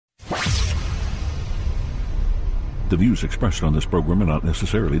The views expressed on this program are not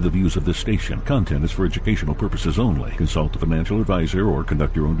necessarily the views of this station. Content is for educational purposes only. Consult a financial advisor or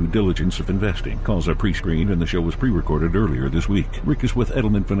conduct your own due diligence if investing. Calls are pre-screened and the show was pre-recorded earlier this week. Rick is with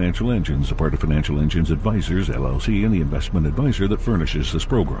Edelman Financial Engines, a part of Financial Engines Advisors, LLC, and the investment advisor that furnishes this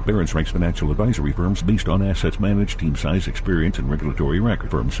program. Barron's ranks financial advisory firms based on assets managed, team size, experience, and regulatory record.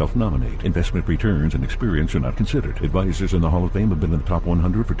 Firms self-nominate. Investment returns and experience are not considered. Advisors in the Hall of Fame have been in the top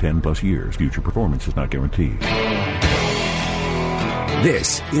 100 for 10 plus years. Future performance is not guaranteed.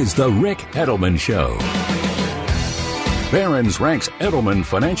 This is the Rick Edelman Show. Barron's ranks Edelman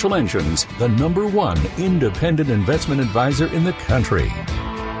Financial Engines the #1 independent investment advisor in the country.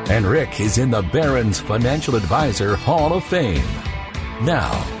 And Rick is in the Barron's Financial Advisor Hall of Fame.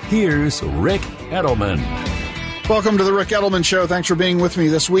 Now, here's Rick Edelman. Welcome to the Rick Edelman Show. Thanks for being with me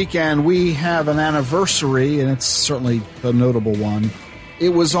this weekend. We have an anniversary, and it's certainly a notable one. It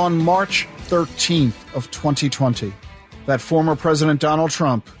was on March 13th of 2020 that former President Donald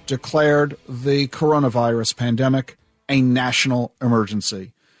Trump declared the coronavirus pandemic a national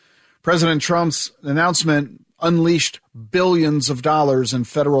emergency. President Trump's announcement unleashed billions of dollars in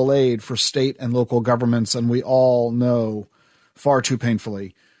federal aid for state and local governments, and we all know far too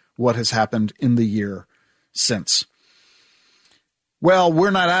painfully what has happened in the year since. Well, we're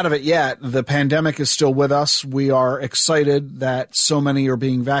not out of it yet. The pandemic is still with us. We are excited that so many are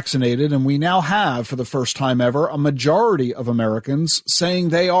being vaccinated, and we now have, for the first time ever, a majority of Americans saying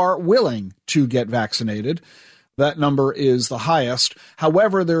they are willing to get vaccinated. That number is the highest.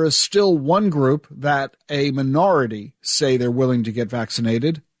 However, there is still one group that a minority say they're willing to get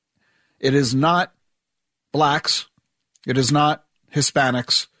vaccinated. It is not blacks. It is not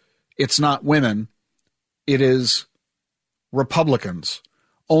Hispanics. It's not women. It is Republicans.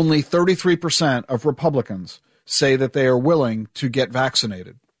 Only 33% of Republicans say that they are willing to get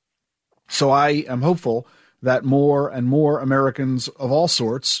vaccinated. So I am hopeful that more and more Americans of all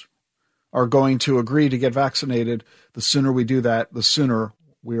sorts are going to agree to get vaccinated. The sooner we do that, the sooner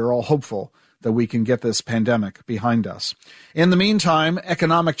we are all hopeful that we can get this pandemic behind us. In the meantime,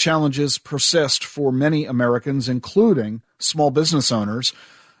 economic challenges persist for many Americans, including small business owners.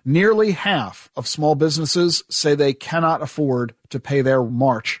 Nearly half of small businesses say they cannot afford to pay their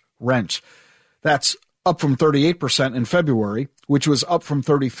March rent. That's up from 38% in February, which was up from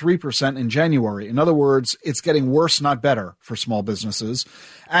 33% in January. In other words, it's getting worse, not better, for small businesses.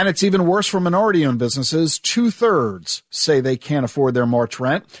 And it's even worse for minority-owned businesses. 2/3 say they can't afford their March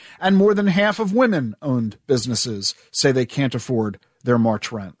rent, and more than half of women-owned businesses say they can't afford their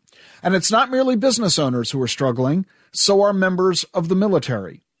March rent. And it's not merely business owners who are struggling, so are members of the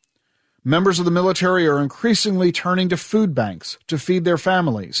military. Members of the military are increasingly turning to food banks to feed their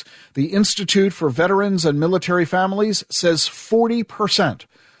families. The Institute for Veterans and Military Families says 40%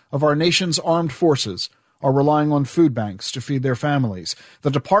 of our nation's armed forces are relying on food banks to feed their families. The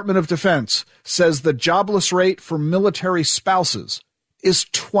Department of Defense says the jobless rate for military spouses is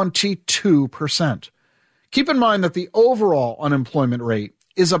 22%. Keep in mind that the overall unemployment rate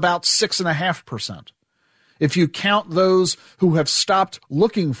is about 6.5%. If you count those who have stopped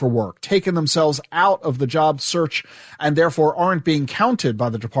looking for work, taken themselves out of the job search, and therefore aren't being counted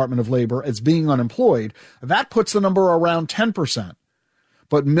by the Department of Labor as being unemployed, that puts the number around 10%.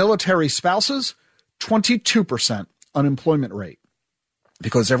 But military spouses, 22% unemployment rate.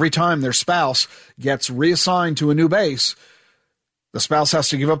 Because every time their spouse gets reassigned to a new base, the spouse has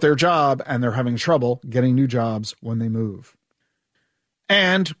to give up their job, and they're having trouble getting new jobs when they move.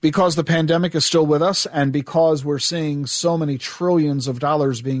 And because the pandemic is still with us, and because we're seeing so many trillions of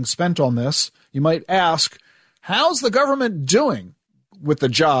dollars being spent on this, you might ask, how's the government doing with the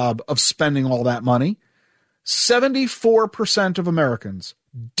job of spending all that money? 74% of Americans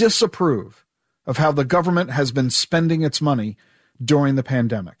disapprove of how the government has been spending its money during the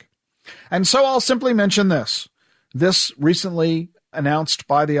pandemic. And so I'll simply mention this. This recently announced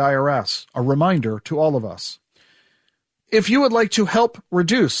by the IRS, a reminder to all of us. If you would like to help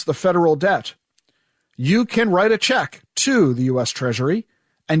reduce the federal debt, you can write a check to the U.S. Treasury,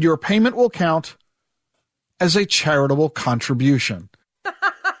 and your payment will count as a charitable contribution.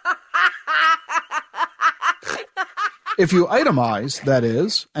 If you itemize, that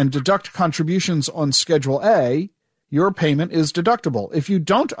is, and deduct contributions on Schedule A, your payment is deductible. If you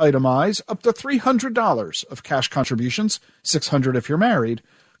don't itemize, up to $300 of cash contributions, $600 if you're married,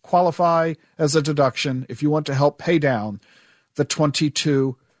 qualify as a deduction if you want to help pay down the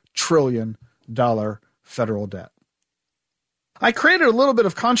 $22 trillion federal debt. I created a little bit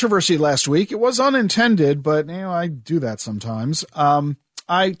of controversy last week. It was unintended, but I do that sometimes.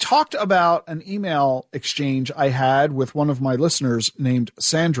 I talked about an email exchange I had with one of my listeners named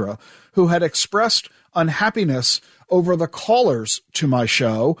Sandra, who had expressed unhappiness over the callers to my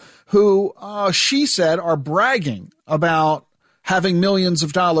show, who she said are bragging about having millions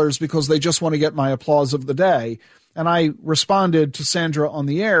of dollars because they just want to get my applause of the day. And I responded to Sandra on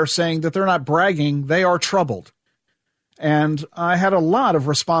the air saying that they're not bragging, they are troubled. And I had a lot of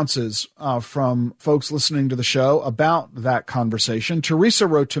responses from folks listening to the show about that conversation. Teresa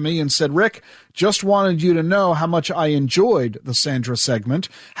wrote to me and said, Rick, just wanted you to know how much I enjoyed the Sandra segment.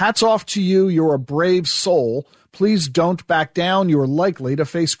 Hats off to you. You're a brave soul. Please don't back down. You're likely to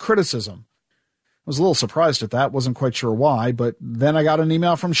face criticism. I was a little surprised at that. Wasn't quite sure why. But then I got an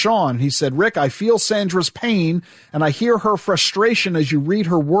email from Sean. He said, Rick, I feel Sandra's pain and I hear her frustration as you read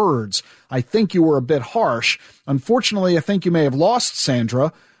her words. I think you were a bit harsh. Unfortunately, I think you may have lost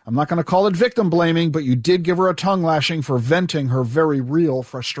Sandra. I'm not going to call it victim blaming, but you did give her a tongue lashing for venting her very real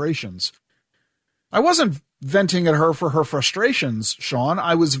frustrations. I wasn't venting at her for her frustrations, Sean.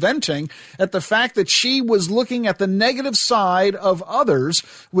 I was venting at the fact that she was looking at the negative side of others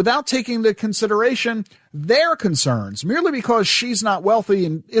without taking into consideration their concerns. Merely because she's not wealthy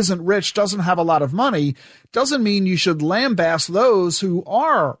and isn't rich, doesn't have a lot of money, doesn't mean you should lambaste those who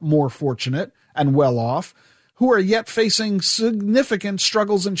are more fortunate and well off, who are yet facing significant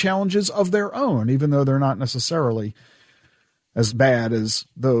struggles and challenges of their own, even though they're not necessarily as bad as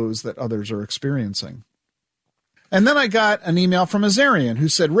those that others are experiencing. And then I got an email from Azarian who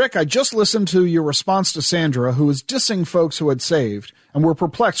said, Rick, I just listened to your response to Sandra, who was dissing folks who had saved and were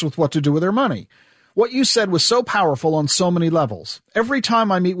perplexed with what to do with their money. What you said was so powerful on so many levels. Every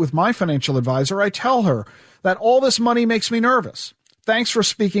time I meet with my financial advisor, I tell her that all this money makes me nervous. Thanks for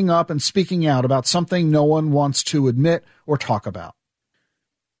speaking up and speaking out about something no one wants to admit or talk about.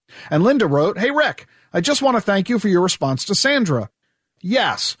 And Linda wrote, Hey, Rick, I just want to thank you for your response to Sandra.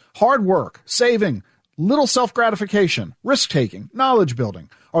 Yes, hard work, saving, little self-gratification, risk-taking, knowledge-building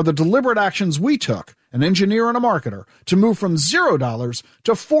are the deliberate actions we took, an engineer and a marketer, to move from $0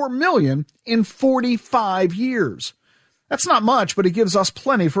 to $4 million in 45 years. That's not much, but it gives us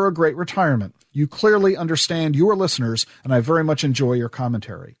plenty for a great retirement. You clearly understand your listeners, and I very much enjoy your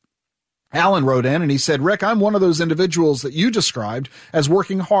commentary. Alan wrote in and he said, Rick, I'm one of those individuals that you described as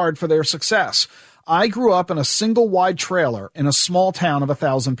working hard for their success. I grew up in a single wide trailer in a small town of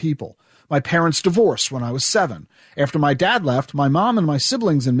 1,000 people. My parents divorced when I was 7. After my dad left, my mom and my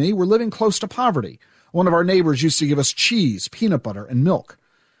siblings and me were living close to poverty. One of our neighbors used to give us cheese, peanut butter, and milk.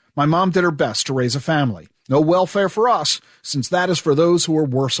 My mom did her best to raise a family. No welfare for us, since that is for those who are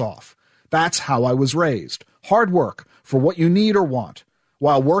worse off. That's how I was raised. Hard work for what you need or want.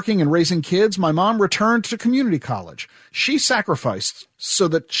 While working and raising kids, my mom returned to community college. She sacrificed so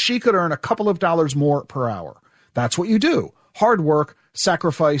that she could earn a couple of dollars more per hour. That's what you do. Hard work,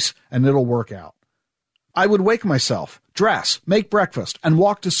 sacrifice, and it'll work out. I would wake myself, dress, make breakfast, and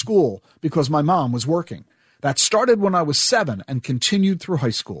walk to school because my mom was working. That started when I was 7 and continued through high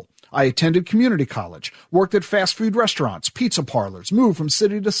school. I attended community college, worked at fast food restaurants, pizza parlors, moved from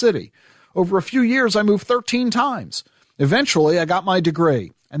city to city. Over a few years, I moved 13 times. Eventually, I got my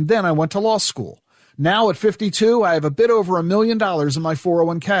degree, and then I went to law school. Now at 52, I have a bit over $1 million in my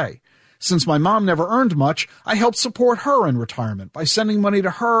 401k. Since my mom never earned much, I helped support her in retirement by sending money to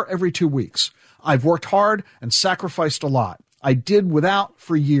her every 2 weeks. I've worked hard and sacrificed a lot. I did without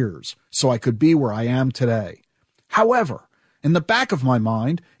for years, so I could be where I am today. However, in the back of my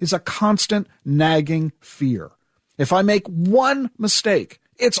mind is a constant nagging fear. If I make one mistake,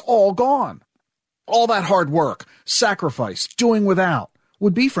 it's all gone. All that hard work, sacrifice, doing without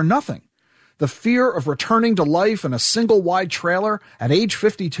would be for nothing. The fear of returning to life in a single wide trailer at age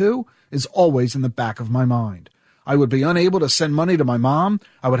 52 is always in the back of my mind. I would be unable to send money to my mom.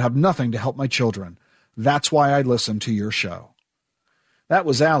 I would have nothing to help my children. That's why I listen to your show. That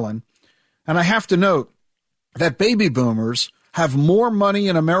was Alan. And I have to note that baby boomers have more money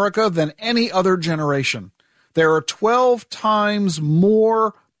in America than any other generation. There are 12 times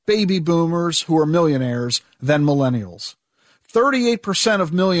more baby boomers who are millionaires than millennials. 38%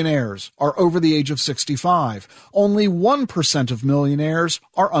 of millionaires are over the age of 65. Only 1% of millionaires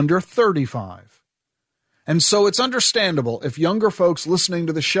are under 35. And so it's understandable if younger folks listening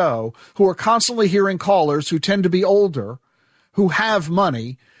to the show who are constantly hearing callers who tend to be older, who have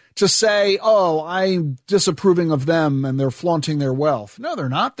money, to say, oh, I'm disapproving of them and they're flaunting their wealth. No, they're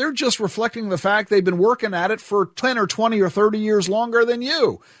not. They're just reflecting the fact they've been working at it for 10 or 20 or 30 years longer than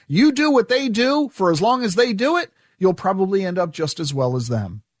you. You do what they do for as long as they do it, you'll probably end up just as well as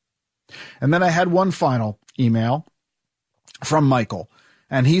them. And then I had one final email from Michael,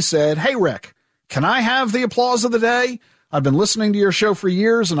 and he said, hey, Rick, can I have the applause of the day? I've been listening to your show for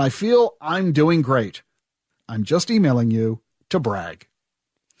years, and I feel I'm doing great. I'm just emailing you to brag.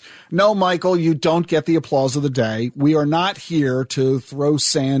 No, Michael, you don't get the applause of the day. We are not here to throw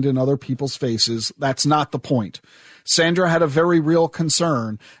sand in other people's faces. That's not the point. Sandra had a very real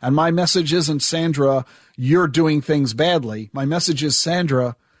concern, and my message isn't, Sandra, you're doing things badly. My message is,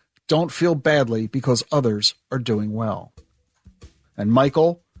 Sandra, don't feel badly because others are doing well. And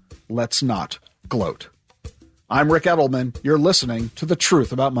Michael, let's not gloat. I'm Rick Edelman. You're listening to The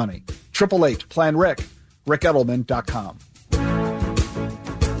Truth About Money. 888-PLAN-RICK, rickedelman.com.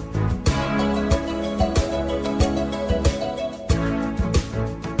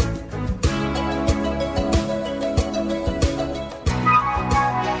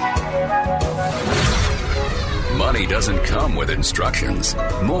 Money doesn't come with instructions.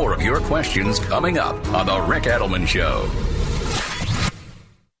 More of your questions coming up on The Rick Edelman Show.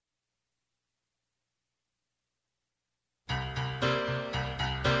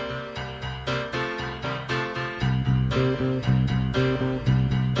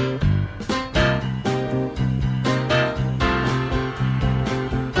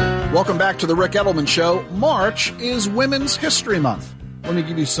 Welcome back to the Rick Edelman Show. March is Women's History Month. Let me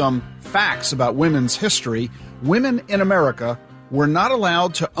give you some facts about women's history. Women in America were not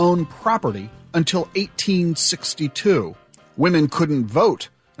allowed to own property until 1862. Women couldn't vote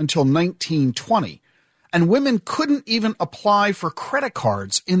until 1920. And women couldn't even apply for credit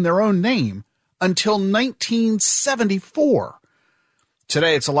cards in their own name until 1974.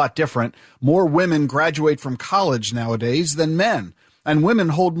 Today, it's a lot different. More women graduate from college nowadays than men, and women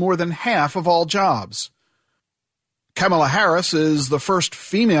hold more than half of all jobs. Kamala Harris is the first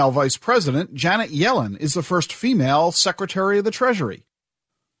female vice president. Janet Yellen is the first female secretary of the Treasury.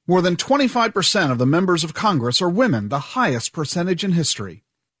 More than 25% of the members of Congress are women, the highest percentage in history.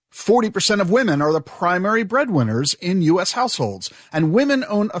 40% of women are the primary breadwinners in U.S. households, and women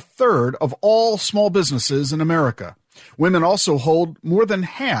own a third of all small businesses in America. Women also hold more than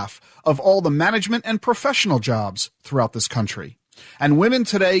half of all the management and professional jobs throughout this country. And women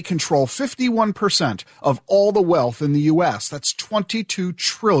today control 51% of all the wealth in the U.S. That's $22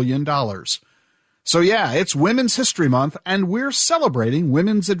 trillion. So yeah, it's Women's History Month, and we're celebrating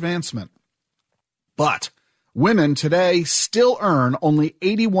women's advancement. But women today still earn only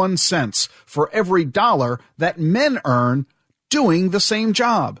 81 cents for every dollar that men earn doing the same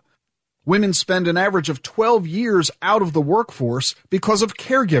job. Women spend an average of 12 years out of the workforce because of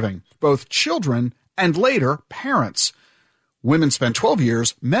caregiving, both children and later parents. Women spend 12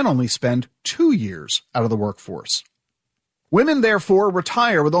 years, men only spend 2 years out of the workforce. Women, therefore,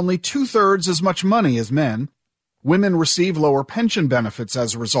 retire with only 2/3 as much money as men. Women receive lower pension benefits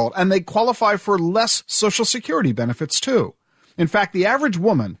as a result, and they qualify for less Social Security benefits, too. In fact, the average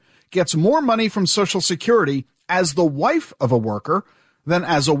woman gets more money from Social Security as the wife of a worker than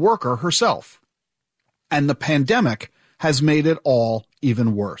as a worker herself. And the pandemic has made it all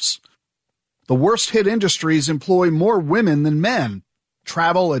even worse. The worst-hit industries employ more women than men: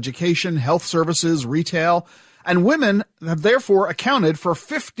 travel, education, health services, retail, and women have therefore accounted for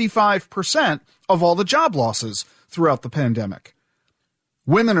 55% of all the job losses throughout the pandemic.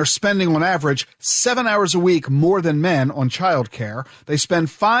 Women are spending on average 7 hours a week more than men on childcare. They spend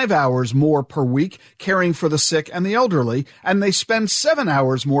 5 hours more per week caring for the sick and the elderly, and they spend 7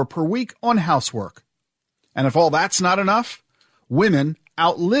 hours more per week on housework. And if all that's not enough, women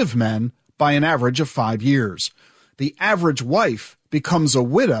outlive men by an average of 5 years. The average wife becomes a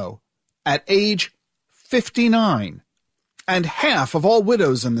widow at age 59. And half of all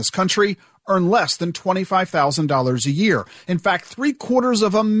widows in this country earn less than $25,000 a year. In fact,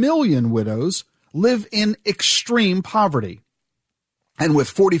 750,000 widows live in extreme poverty. And with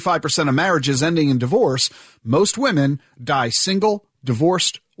 45% of marriages ending in divorce, most women die single,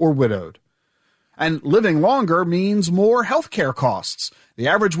 divorced, or widowed. And living longer means more health care costs. The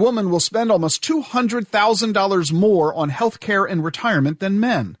average woman will spend almost $200,000 more on health care in retirement than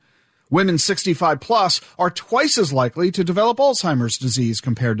men. Women 65 plus are twice as likely to develop Alzheimer's disease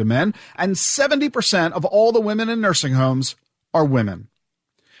compared to men, and 70% of all the women in nursing homes are women.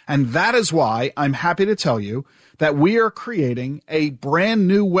 And that is why I'm happy to tell you that we are creating a brand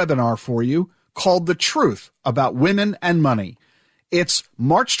new webinar for you called The Truth About Women and Money. It's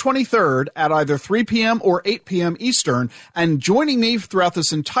March 23rd at either 3 p.m. or 8 p.m. Eastern, and joining me throughout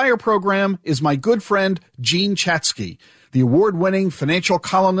this entire program is my good friend Jean Chatzky, the award-winning financial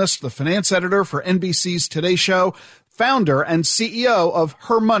columnist, the finance editor for NBC's Today Show, founder and CEO of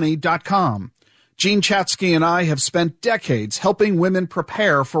HerMoney.com. Jean Chatzky and I have spent decades helping women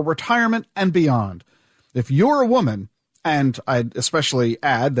prepare for retirement and beyond. If you're a woman And I'd especially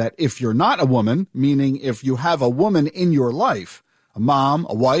add that if you're not a woman, meaning if you have a woman in your life, a mom,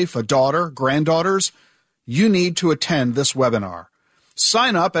 a wife, a daughter, granddaughters, you need to attend this webinar.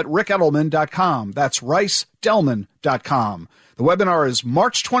 Sign up at rickedelman.com. That's ricedelman.com. The webinar is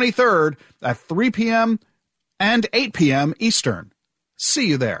March 23rd at 3 p.m. and 8 p.m. Eastern. See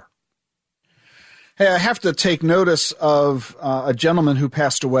you there. Hey, I have to take notice of a gentleman who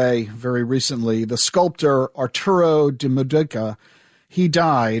passed away very recently, the sculptor Arturo de Modica. He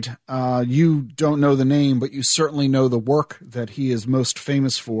died. You don't know the name, but you certainly know the work that he is most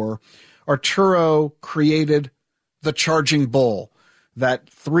famous for. Arturo created the Charging Bull, that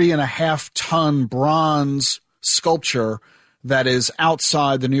 3.5-ton bronze sculpture that is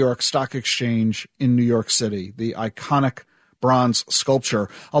outside the New York Stock Exchange in New York City, the iconic bronze sculpture.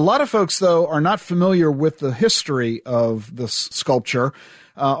 A lot of folks, though, are not familiar with the history of this sculpture.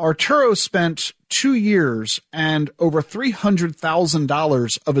 Arturo spent 2 years and over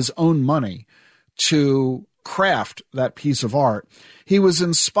 $300,000 of his own money to craft that piece of art. He was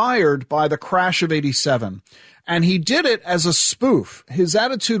inspired by the crash of '87, and he did it as a spoof. His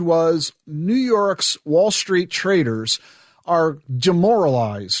attitude was New York's Wall Street traders are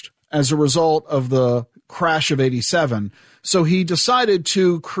demoralized as a result of the crash of '87. So he decided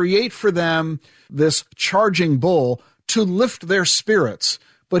to create for them this Charging Bull to lift their spirits.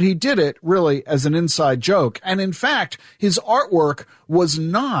 But he did it really as an inside joke. And in fact, his artwork was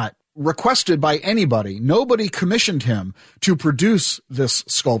not requested by anybody. Nobody commissioned him to produce this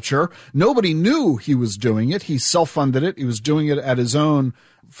sculpture. Nobody knew he was doing it. He self-funded it. He was doing it at his own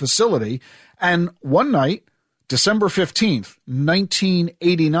facility. And one night, December 15th,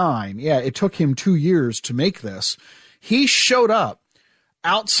 1989, it took him 2 years to make this, he showed up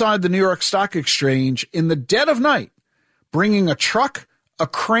outside the New York Stock Exchange in the dead of night, bringing a truck, a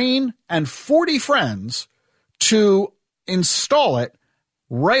crane, and 40 friends to install it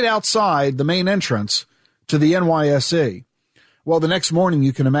right outside the main entrance to the NYSE. Well, the next morning,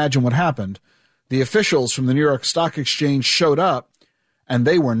 you can imagine what happened. The officials from the New York Stock Exchange showed up, and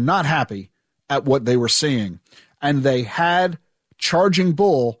they were not happy at what they were seeing. And they had Charging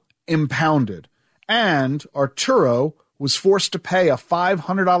Bull impounded. And Arturo was forced to pay a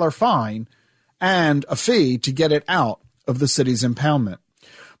 $500 fine and a fee to get it out of the city's impoundment.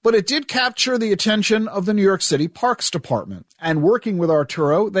 But it did capture the attention of the New York City Parks Department. And working with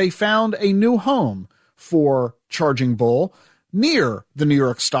Arturo, they found a new home for Charging Bull near the New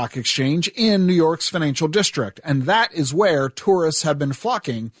York Stock Exchange in New York's financial district. And that is where tourists have been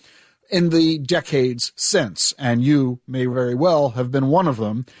flocking in the decades since. And you may very well have been one of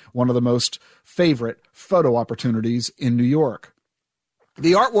them, one of the most favorite photo opportunities in New York.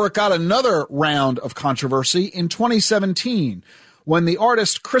 The artwork got another round of controversy in 2017 when the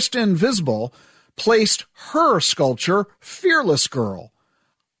artist Kristen Visbal placed her sculpture, Fearless Girl,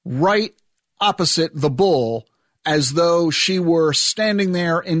 right opposite the bull as though she were standing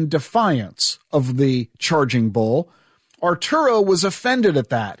there in defiance of the Charging Bull. Arturo was offended at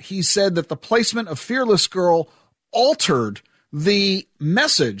that. He said that the placement of Fearless Girl altered the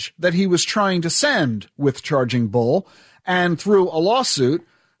message that he was trying to send with Charging Bull, and through a lawsuit,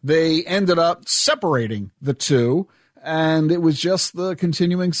 they ended up separating the two, and it was just the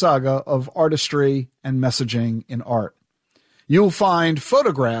continuing saga of artistry and messaging in art. You'll find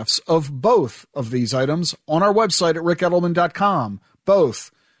photographs of both of these items on our website at rickedelman.com, both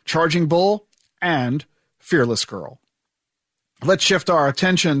Charging Bull and Fearless Girl. Let's shift our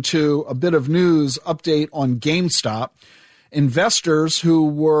attention to a bit of news update on GameStop. Investors who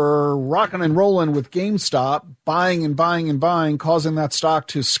were rocking and rolling with GameStop, buying and buying and buying, causing that stock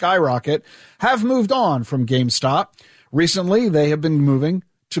to skyrocket, have moved on from GameStop. Recently, they have been moving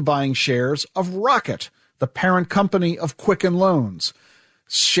to buying shares of Rocket, the parent company of Quicken Loans.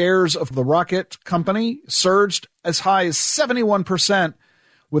 Shares of the Rocket company surged as high as 71%,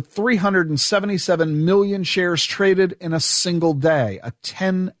 with 377 million shares traded in a single day, a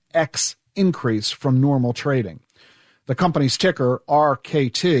 10x increase from normal trading. The company's ticker,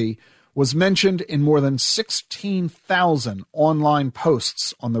 RKT, was mentioned in more than 16,000 online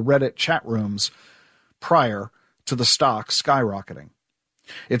posts on the Reddit chat rooms prior to the stock skyrocketing.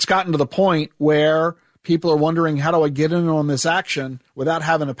 It's gotten to the point where people are wondering, how do I get in on this action without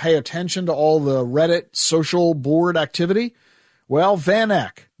having to pay attention to all the Reddit social board activity? Well,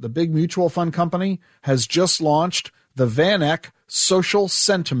 VanEck, the big mutual fund company, has just launched the VanEck Social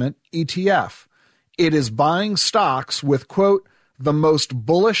Sentiment ETF. It is buying stocks with, quote, the most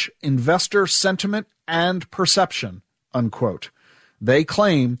bullish investor sentiment and perception, unquote. They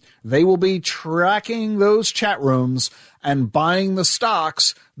claim they will be tracking those chat rooms and buying the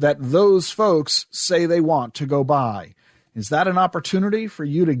stocks that those folks say they want to go buy. Is that an opportunity for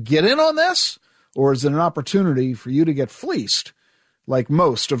you to get in on this? Or is it an opportunity for you to get fleeced, like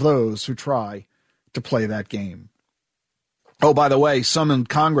most of those who try to play that game? Oh, by the way, some in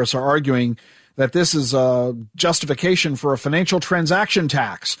Congress are arguing that this is a justification for a financial transaction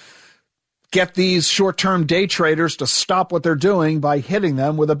tax. Get these short-term day traders to stop what they're doing by hitting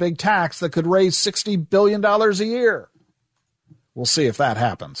them with a big tax that could raise $60 billion a year. We'll see if that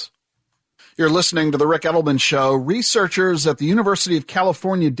happens. You're listening to The Rick Edelman Show. Researchers at the University of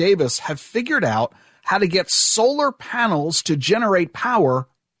California, Davis have figured out how to get solar panels to generate power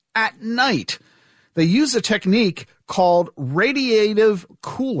at night. They use a technique called radiative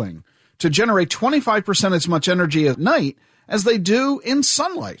cooling to generate 25% as much energy at night as they do in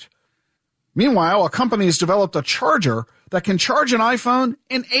sunlight. Meanwhile, a company has developed a charger that can charge an iPhone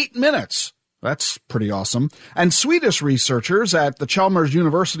in 8 minutes. That's pretty awesome. And Swedish researchers at the Chalmers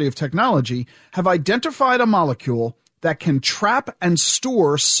University of Technology have identified a molecule that can trap and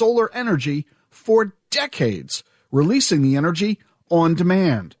store solar energy for decades, releasing the energy on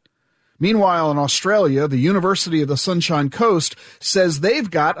demand. Meanwhile, in Australia, the University of the Sunshine Coast says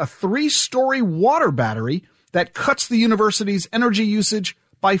they've got a 3-story water battery that cuts the university's energy usage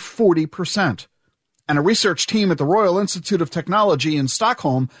by 40%. And a research team at the Royal Institute of Technology in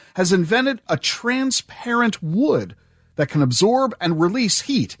Stockholm has invented a transparent wood that can absorb and release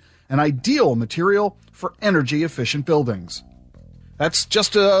heat, an ideal material for energy-efficient buildings. That's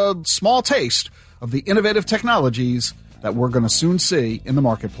just a small taste of the innovative technologies that we're going to soon see in the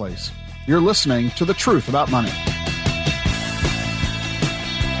marketplace. You're listening to The Truth About Money.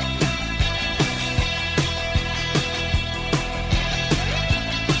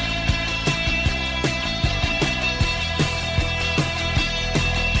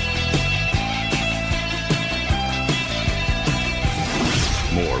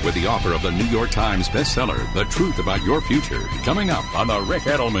 With the author of the New York Times bestseller, The Truth About Your Future, coming up on The Rick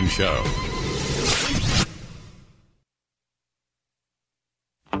Edelman Show.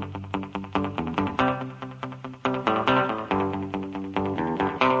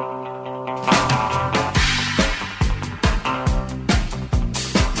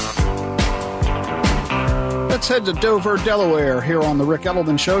 Let's head to Dover, Delaware, here on The Rick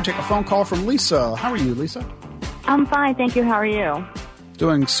Edelman Show. Take a phone call from Lisa. How are you, Lisa? I'm fine, thank you. How are you?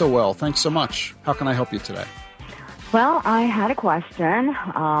 Doing so well. Thanks so much. How can I help you today? Well, I had a question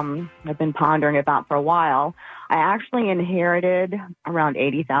I've been pondering about for a while. I actually inherited around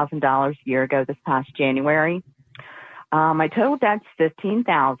 $80,000 a year ago this past January. My total debt's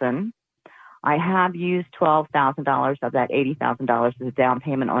 $15,000. I have used $12,000 of that $80,000 as a down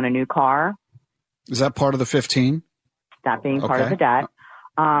payment on a new car. Is that part of the 15? That being part of the debt.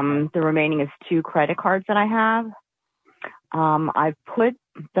 The remaining is 2 credit cards that I have. I've put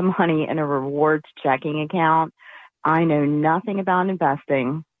the money in a rewards checking account. I know nothing about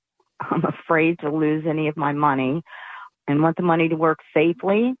investing. I'm afraid to lose any of my money and want the money to work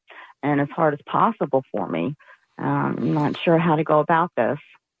safely and as hard as possible for me. I'm not sure how to go about this.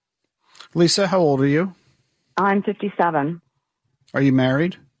 Lisa, how old are you? I'm 57. Are you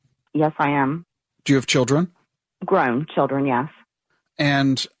married? Yes, I am. Do you have children? Grown children, yes.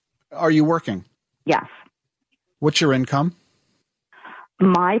 And are you working? Yes. What's your income?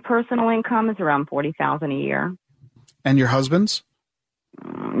 My personal income is around $40,000 a year. And your husband's?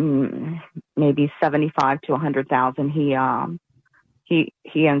 Maybe $75,000 to $100,000.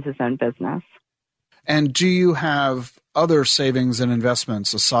 He owns his own business. And do you have other savings and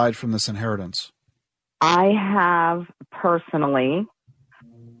investments aside from this inheritance? I have personally,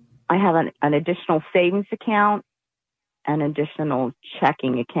 I have an additional savings account, an additional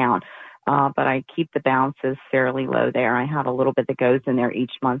checking account. But I keep the balances fairly low there. I have a little bit that goes in there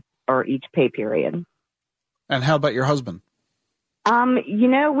each month or each pay period. And how about your husband?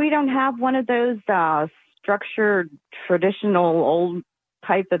 We don't have one of those structured, traditional, old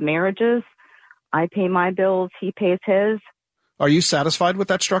type of marriages. I pay my bills, he pays his. Are you satisfied with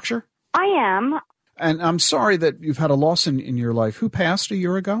that structure? I am. And I'm sorry that you've had a loss in your life. Who passed a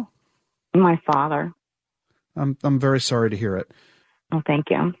year ago? My father. I'm very sorry to hear it. Oh, thank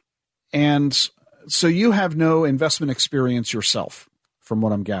you. And so you have no investment experience yourself, from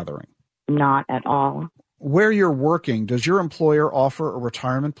what I'm gathering? Not at all. Where you're working, does your employer offer a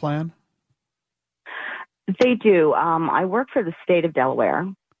retirement plan? They do. I work for the state of Delaware.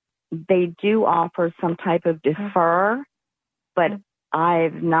 They do offer some type of defer, but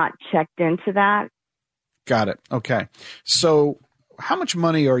I've not checked into that. Got it. Okay. So how much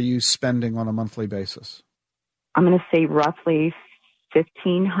money are you spending on a monthly basis? I'm going to say roughly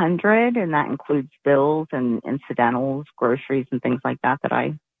 $1,500, and that includes bills and incidentals, groceries, and things like that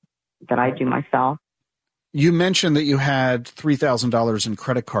I do myself. You mentioned that you had $3,000 in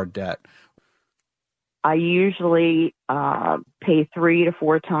credit card debt. I usually pay 3 to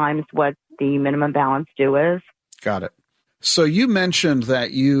 4 times what the minimum balance due is. Got it. So you mentioned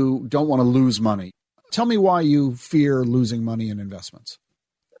that you don't want to lose money. Tell me why you fear losing money in investments.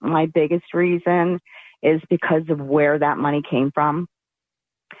 My biggest reason is because of where that money came from.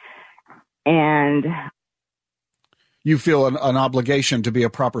 And you feel an obligation to be a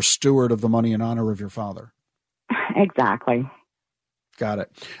proper steward of the money in honor of your father. Exactly. Got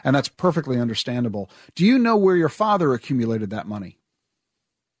it. And that's perfectly understandable. Do you know where your father accumulated that money?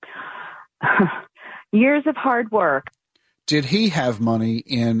 Years of hard work. Did he have money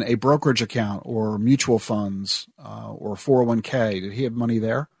in a brokerage account or mutual funds or 401k? Did he have money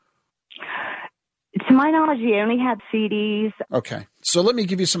there? To my knowledge, he only had CDs. Okay. So let me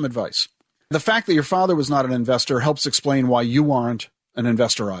give you some advice. The fact that your father was not an investor helps explain why you aren't an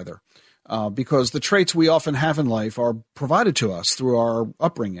investor either. Because the traits we often have in life are provided to us through our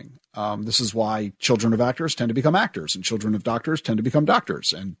upbringing. This is why children of actors tend to become actors, and children of doctors tend to become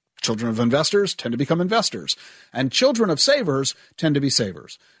doctors, and children of investors tend to become investors, and children of savers tend to be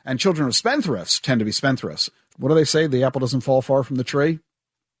savers, and children of spendthrifts tend to be spendthrifts. What do they say? The apple doesn't fall far from the tree.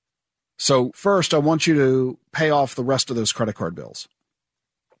 So first, I want you to pay off the rest of those credit card bills.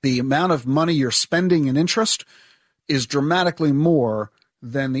 The amount of money you're spending in interest is dramatically more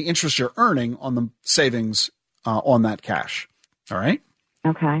than the interest you're earning on the savings on that cash. All right?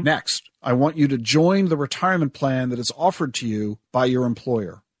 Okay. Next, I want you to join the retirement plan that is offered to you by your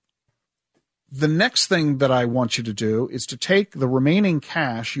employer. The next thing that I want you to do is to take the remaining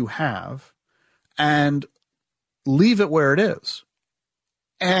cash you have and leave it where it is.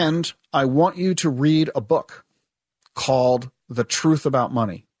 And I want you to read a book called The Truth About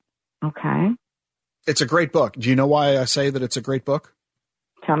Money. Okay. It's a great book. Do you know why I say that it's a great book?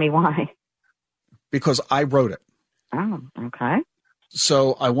 Tell me why. Because I wrote it. Oh, okay.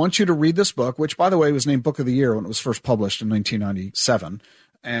 So I want you to read this book, which, by the way, was named Book of the Year when it was first published in 1997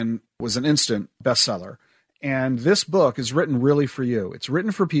 and was an instant bestseller. And this book is written really for you. It's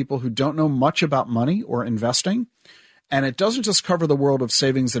written for people who don't know much about money or investing. And it doesn't just cover the world of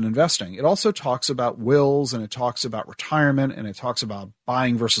savings and investing. It also talks about wills, and it talks about retirement, and it talks about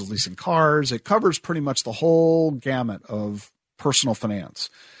buying versus leasing cars. It covers pretty much the whole gamut of personal finance.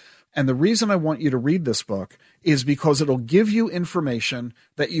 And the reason I want you to read this book is because it'll give you information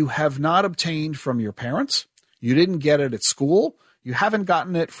that you have not obtained from your parents. You didn't get it at school. You haven't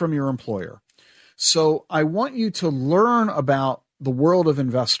gotten it from your employer. So I want you to learn about the world of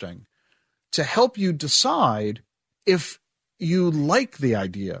investing to help you decide if you like the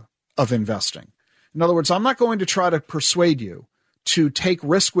idea of investing. In other words, I'm not going to try to persuade you to take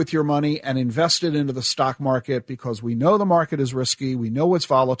risk with your money and invest it into the stock market because we know the market is risky, we know it's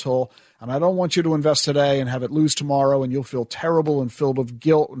volatile, and I don't want you to invest today and have it lose tomorrow and you'll feel terrible and filled with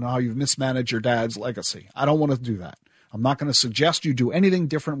guilt and how you've mismanaged your dad's legacy. I don't want to do that. I'm not going to suggest you do anything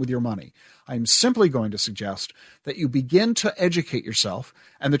different with your money. I'm simply going to suggest that you begin to educate yourself.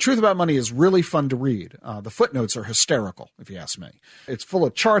 And The Truth About Money is really fun to read. The footnotes are hysterical, if you ask me. It's full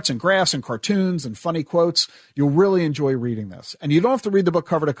of charts and graphs and cartoons and funny quotes. You'll really enjoy reading this. And you don't have to read the book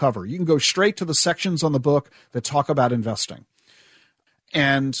cover to cover. You can go straight to the sections on the book that talk about investing.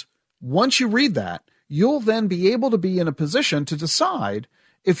 And once you read that, you'll then be able to be in a position to decide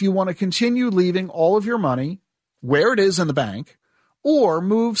if you want to continue leaving all of your money where it is in the bank, or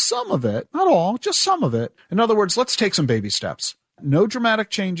move some of it, not all, just some of it. In other words, let's take some baby steps. No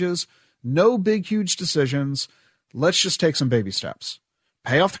dramatic changes, no big, huge decisions. Let's just take some baby steps.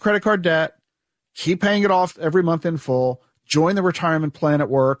 Pay off the credit card debt, keep paying it off every month in full, join the retirement plan at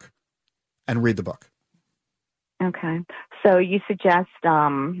work, and read the book. Okay. So you suggest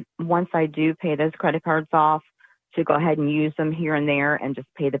once I do pay those credit cards off, to go ahead and use them here and there and just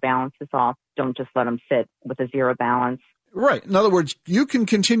pay the balances off. Don't just let them sit with a zero balance. Right. In other words, you can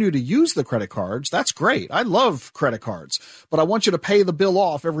continue to use the credit cards. That's great. I love credit cards, but I want you to pay the bill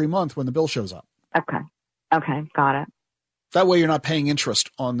off every month when the bill shows up. Okay. Okay. Got it. That way you're not paying interest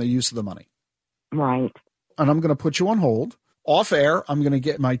on the use of the money. Right. And I'm going to put you on hold. Off air, I'm going to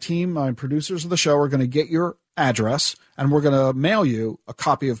get my team, my producers of the show are going to get your address, and we're going to mail you a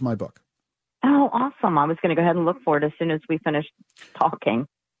copy of my book. Oh, awesome. I was going to go ahead and look for it as soon as we finish talking.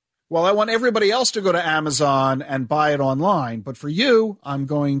 Well, I want everybody else to go to Amazon and buy it online. But for you, I'm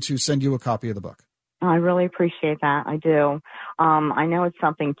going to send you a copy of the book. I really appreciate that. I do. I know it's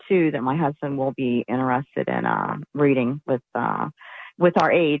something, too, that my husband will be interested in reading with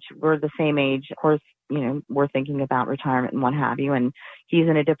our age. We're the same age. Of course, you know, we're thinking about retirement and what have you. And he's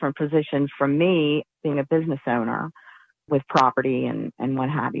in a different position from me being a business owner. with property and what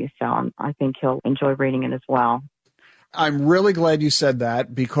have you. So I think he'll enjoy reading it as well. I'm really glad you said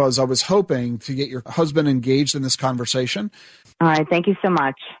that because I was hoping to get your husband engaged in this conversation. All right. Thank you so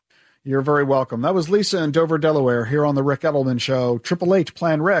much. You're very welcome. That was Lisa in Dover, Delaware, here on the Ric Edelman Show,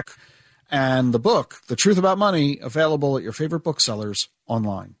 888-PLAN-RIC, and the book, The Truth About Money, available at your favorite booksellers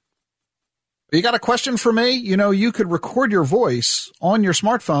online. You got a question for me? You know, you could record your voice on your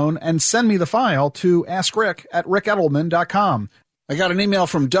smartphone and send me the file to askrick@rickedelman.com. I got an email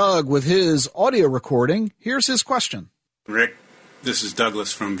from Doug with his audio recording. Here's his question. Rick, this is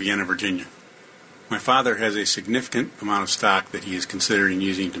Douglas from Vienna, Virginia. My father has a significant amount of stock that he is considering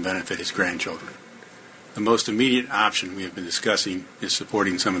using to benefit his grandchildren. The most immediate option we have been discussing is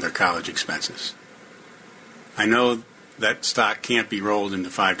supporting some of their college expenses. I know that stock can't be rolled into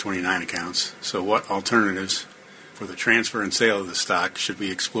 529 accounts, so what alternatives for the transfer and sale of the stock should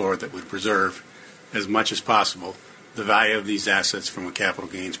we explore that would preserve, as much as possible, the value of these assets from a capital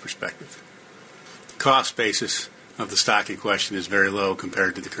gains perspective? The cost basis of the stock in question is very low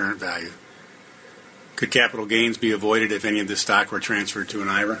compared to the current value. Could capital gains be avoided if any of this stock were transferred to an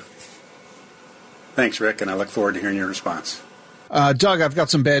IRA? Thanks, Rick, and I look forward to hearing your response. Doug, I've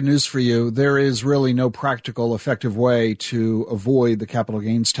got some bad news for you. There is really no practical, effective way to avoid the capital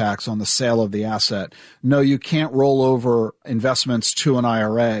gains tax on the sale of the asset. No, you can't roll over investments to an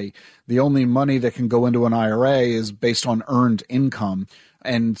IRA. The only money that can go into an IRA is based on earned income,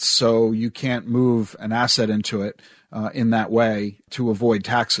 and so you can't move an asset into it in that way to avoid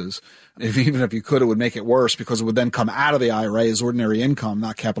taxes. Even if you could, it would make it worse because it would then come out of the IRA as ordinary income,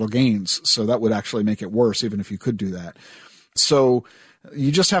 not capital gains. So that would actually make it worse, even if you could do that. So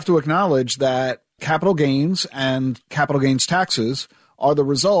you just have to acknowledge that capital gains and capital gains taxes are the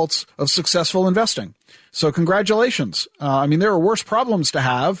results of successful investing. So congratulations. I mean, there are worse problems to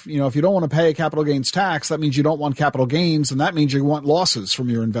have. You know, if you don't want to pay a capital gains tax, that means you don't want capital gains, and that means you want losses from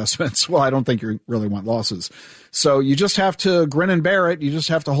your investments. Well, I don't think you really want losses. So you just have to grin and bear it. You just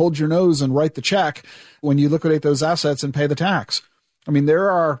have to hold your nose and write the check when you liquidate those assets and pay the tax. I mean, there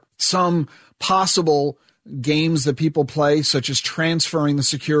are some possible games that people play, such as transferring the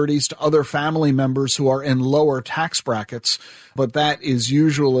securities to other family members who are in lower tax brackets, but that is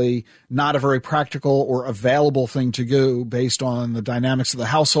usually not a very practical or available thing to do based on the dynamics of the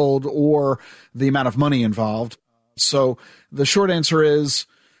household or the amount of money involved. So the short answer is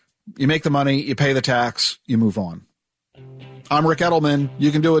you make the money, you pay the tax, you move on. I'm Ric Edelman.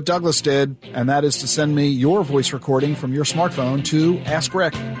 You can do what Douglas did, and that is to send me your voice recording from your smartphone to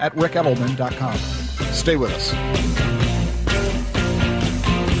askrick@rickedelman.com. Stay with us.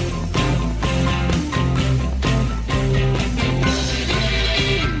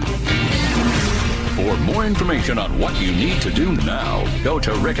 For more information on what you need to do now, go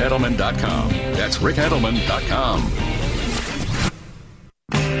to rickedelman.com. That's rickedelman.com.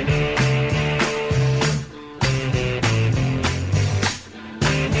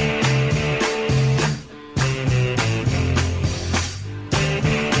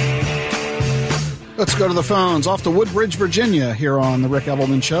 Let's go to the phones. Off to Woodbridge, Virginia, here on the Ric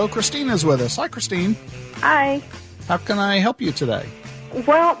Edelman Show. Christine is with us. Hi, Christine. Hi. How can I help you today?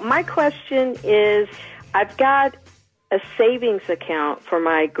 Well, my question is, I've got a savings account for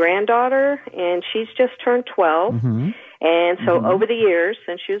my granddaughter, and she's just turned 12. Mm-hmm. And so over the years,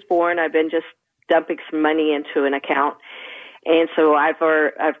 since she was born, I've been just dumping some money into an account. And so I've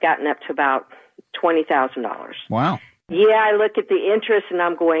gotten up to about $20,000. Wow. Yeah, I look at the interest and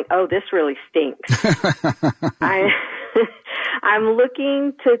I'm going, oh, this really stinks. I'm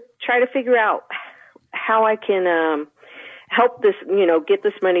looking to try to figure out how I can help this, get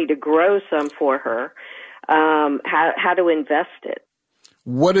this money to grow some for her, how to invest it.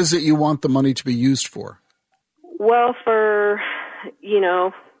 What is it you want the money to be used for? Well,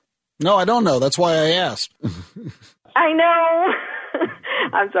 No, I don't know. That's why I asked. I know.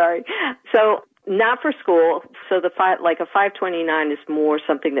 I'm sorry. So not for school. So a 529 is more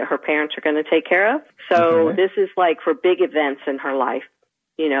something that her parents are going to take care of. So This is like for big events in her life,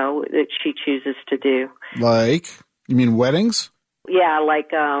 that she chooses to do. Like, you mean weddings? Yeah,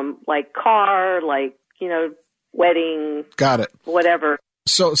 like car, wedding. Got it. Whatever.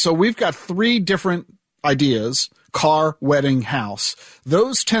 So we've got three different ideas: car, wedding, house.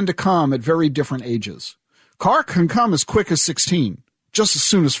 Those tend to come at very different ages. Car can come as quick as 16, just as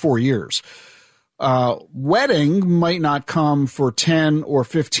soon as 4 years. Wedding might not come for 10 or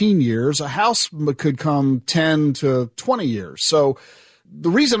 15 years. A house could come 10 to 20 years. So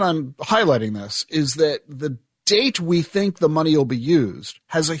the reason I'm highlighting this is that the date we think the money will be used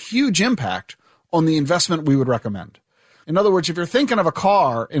has a huge impact on the investment we would recommend. In other words, if you're thinking of a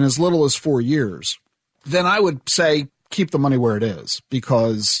car in as little as 4 years, then I would say keep the money where it is,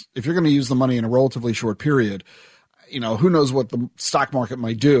 because if you're going to use the money in a relatively short period, who knows what the stock market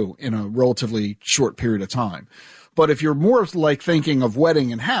might do in a relatively short period of time. But if you're more like thinking of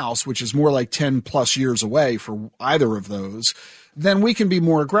wedding and house, which is more like 10 plus years away for either of those, then we can be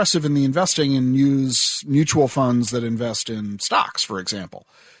more aggressive in the investing and use mutual funds that invest in stocks, for example.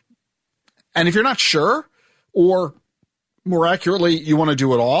 And if you're not sure, or more accurately, you want to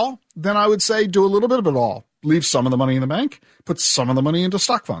do it all, then I would say do a little bit of it all. Leave some of the money in the bank, put some of the money into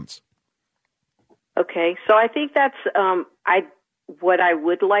stock funds. Okay, so I think that's what I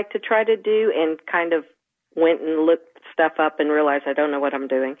would like to try to do, and kind of went and looked stuff up and realized I don't know what I'm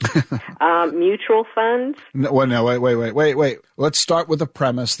doing. Mutual funds. No, wait. Let's start with the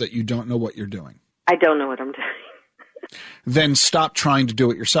premise that you don't know what you're doing. I don't know what I'm doing. Then stop trying to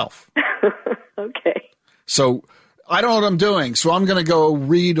do it yourself. Okay. So I don't know what I'm doing, so I'm going to go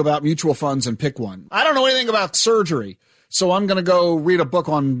read about mutual funds and pick one. I don't know anything about surgery, so I'm going to go read a book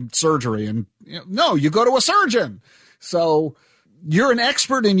on surgery. And no, you go to a surgeon. So you're an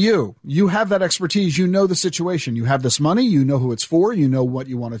expert in you. You have that expertise. You know the situation. You have this money. You know who it's for. You know what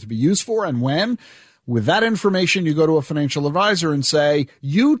you want it to be used for and when. With that information, you go to a financial advisor and say,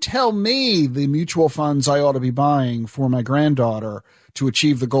 you tell me the mutual funds I ought to be buying for my granddaughter to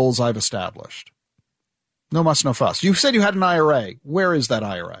achieve the goals I've established. No muss, no fuss. You said you had an IRA. Where is that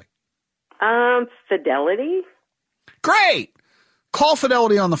IRA? Fidelity. Great. Call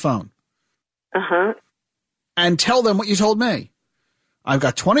Fidelity on the phone. Uh-huh. And tell them what you told me. I've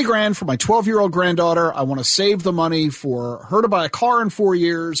got $20,000 for my 12-year-old granddaughter. I want to save the money for her to buy a car in 4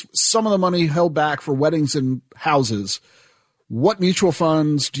 years. Some of the money held back for weddings and houses. What mutual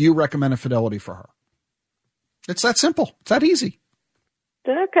funds do you recommend at Fidelity for her? It's that simple. It's that easy.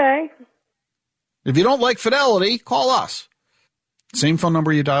 Okay. If you don't like Fidelity, call us. Same phone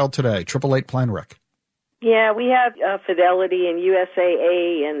number you dialed today, 888-PLAN-RIC. Yeah, we have Fidelity and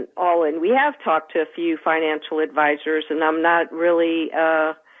USAA and all, and we have talked to a few financial advisors, and I'm not really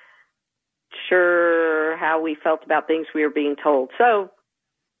sure how we felt about things we were being told. So,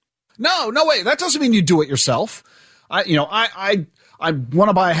 no way. That doesn't mean you do it yourself. I want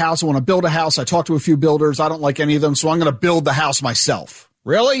to buy a house. I want to build a house. I talked to a few builders. I don't like any of them, so I'm going to build the house myself.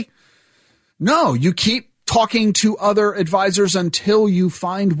 Really? No, you keep talking to other advisors until you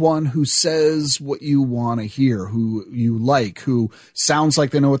find one who says what you want to hear, who you like, who sounds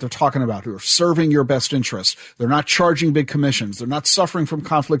like they know what they're talking about, who are serving your best interest. They're not charging big commissions. They're not suffering from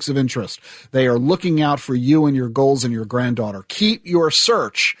conflicts of interest. They are looking out for you and your goals and your granddaughter. Keep your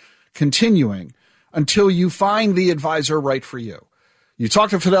search continuing until you find the advisor right for you. You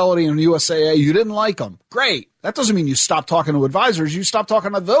talked to Fidelity and USAA. You didn't like them. Great. That doesn't mean you stop talking to advisors. You stop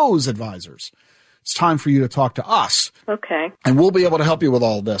talking to those advisors. It's time for you to talk to us. Okay. And we'll be able to help you with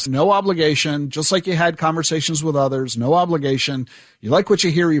all of this. No obligation, just like you had conversations with others. No obligation. You like what you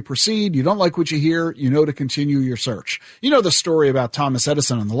hear, you proceed. You don't like what you hear, you know to continue your search. You know the story about Thomas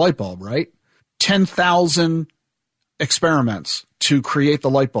Edison and the light bulb, right? 10,000 experiments to create the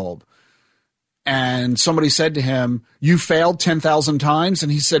light bulb. And somebody said to him, you failed 10,000 times?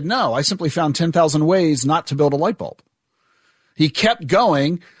 And he said, no, I simply found 10,000 ways not to build a light bulb. He kept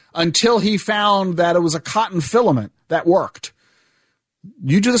going until he found that it was a cotton filament that worked.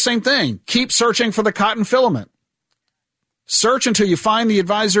 You do the same thing. Keep searching for the cotton filament. Search until you find the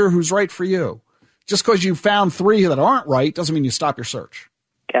advisor who's right for you. Just because you found 3 that aren't right doesn't mean you stop your search.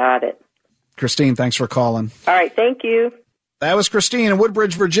 Got it. Christine, thanks for calling. All right, thank you. That was Christine in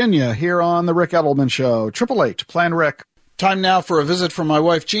Woodbridge, Virginia, here on The Rick Edelman Show. 888-PLAN-RIC. Time now for a visit from my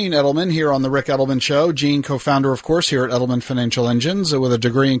wife, Jean Edelman, here on The Rick Edelman Show. Jean, co-founder, of course, here at Edelman Financial Engines, with a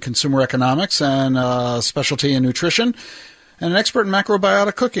degree in consumer economics and a specialty in nutrition, and an expert in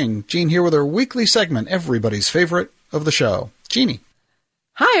macrobiotic cooking. Jean here with her weekly segment, everybody's favorite of the show. Jeannie.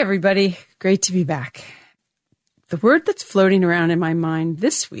 Hi, everybody. Great to be back. The word that's floating around in my mind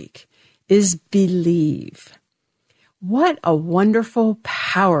this week is believe. What a wonderful,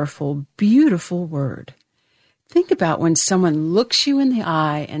 powerful, beautiful word. Think about when someone looks you in the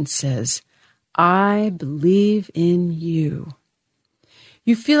eye and says, I believe in you.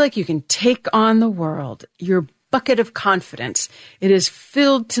 You feel like you can take on the world. Your bucket of confidence, it is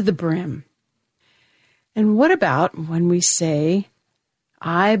filled to the brim. And what about when we say,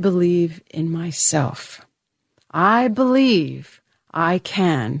 I believe in myself. I believe I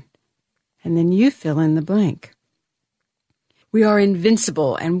can. And then you fill in the blank. We are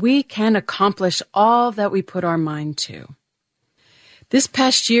invincible, and we can accomplish all that we put our mind to. This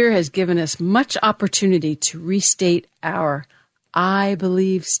past year has given us much opportunity to restate our I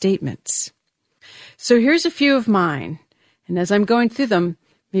believe statements. So here's a few of mine, and as I'm going through them,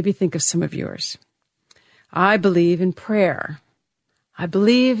 maybe think of some of yours. I believe in prayer. I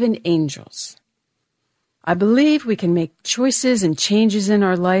believe in angels. I believe we can make choices and changes in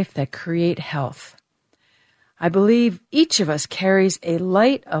our life that create health. I believe each of us carries a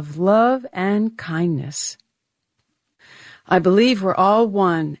light of love and kindness. I believe we're all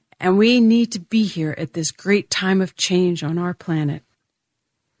one, and we need to be here at this great time of change on our planet.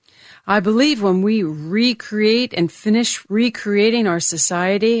 I believe when we recreate and finish recreating our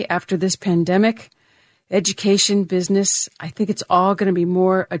society after this pandemic, education, business, I think it's all going to be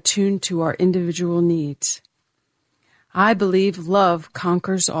more attuned to our individual needs. I believe love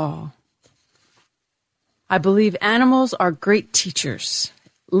conquers all. I believe animals are great teachers,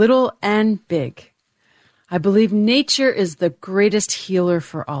 little and big. I believe nature is the greatest healer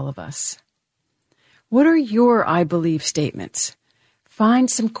for all of us. What are your I believe statements?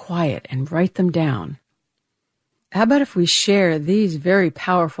 Find some quiet and write them down. How about if we share these very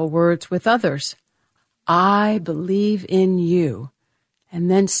powerful words with others? I believe in you,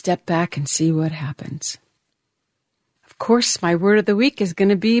 and then step back and see what happens. Of course, my word of the week is going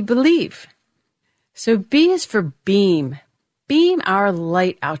to be believe. So B is for beam. Beam our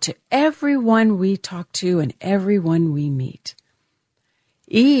light out to everyone we talk to and everyone we meet.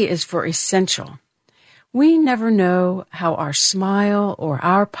 E is for essential. We never know how our smile or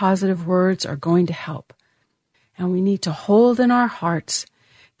our positive words are going to help. And we need to hold in our hearts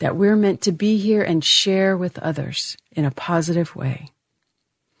that we're meant to be here and share with others in a positive way.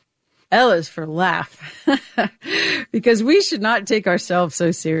 L is for laugh, because we should not take ourselves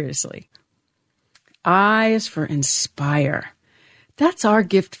so seriously. I is for inspire. That's our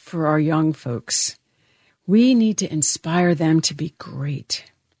gift for our young folks. We need to inspire them to be great.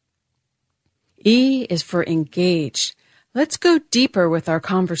 E is for engage. Let's go deeper with our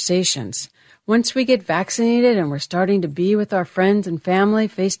conversations. Once we get vaccinated and we're starting to be with our friends and family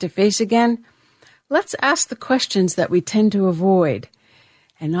face to face again, let's ask the questions that we tend to avoid.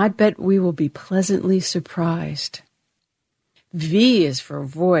 And I bet we will be pleasantly surprised. V is for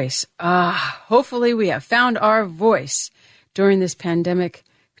voice. Hopefully we have found our voice during this pandemic,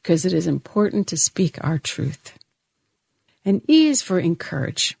 because it is important to speak our truth. And E is for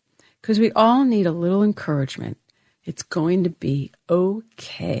encourage, because we all need a little encouragement. It's going to be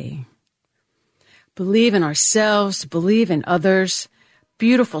okay. Believe in ourselves, believe in others.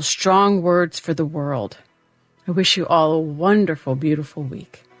 Beautiful, strong words for the world. I wish you all a wonderful, beautiful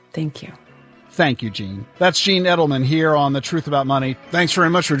week. Thank you. Thank you, Jean. That's Jean Edelman here on The Truth About Money. Thanks very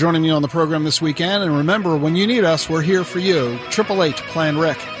much for joining me on the program this weekend. And remember, when you need us, we're here for you.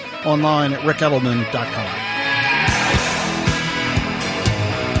 888-PLAN-RICK. Online at rickedelman.com.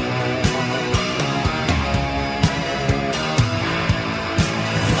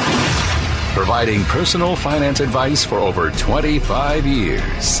 Providing personal finance advice for over 25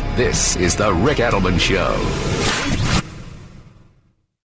 years. This is The Rick Edelman Show.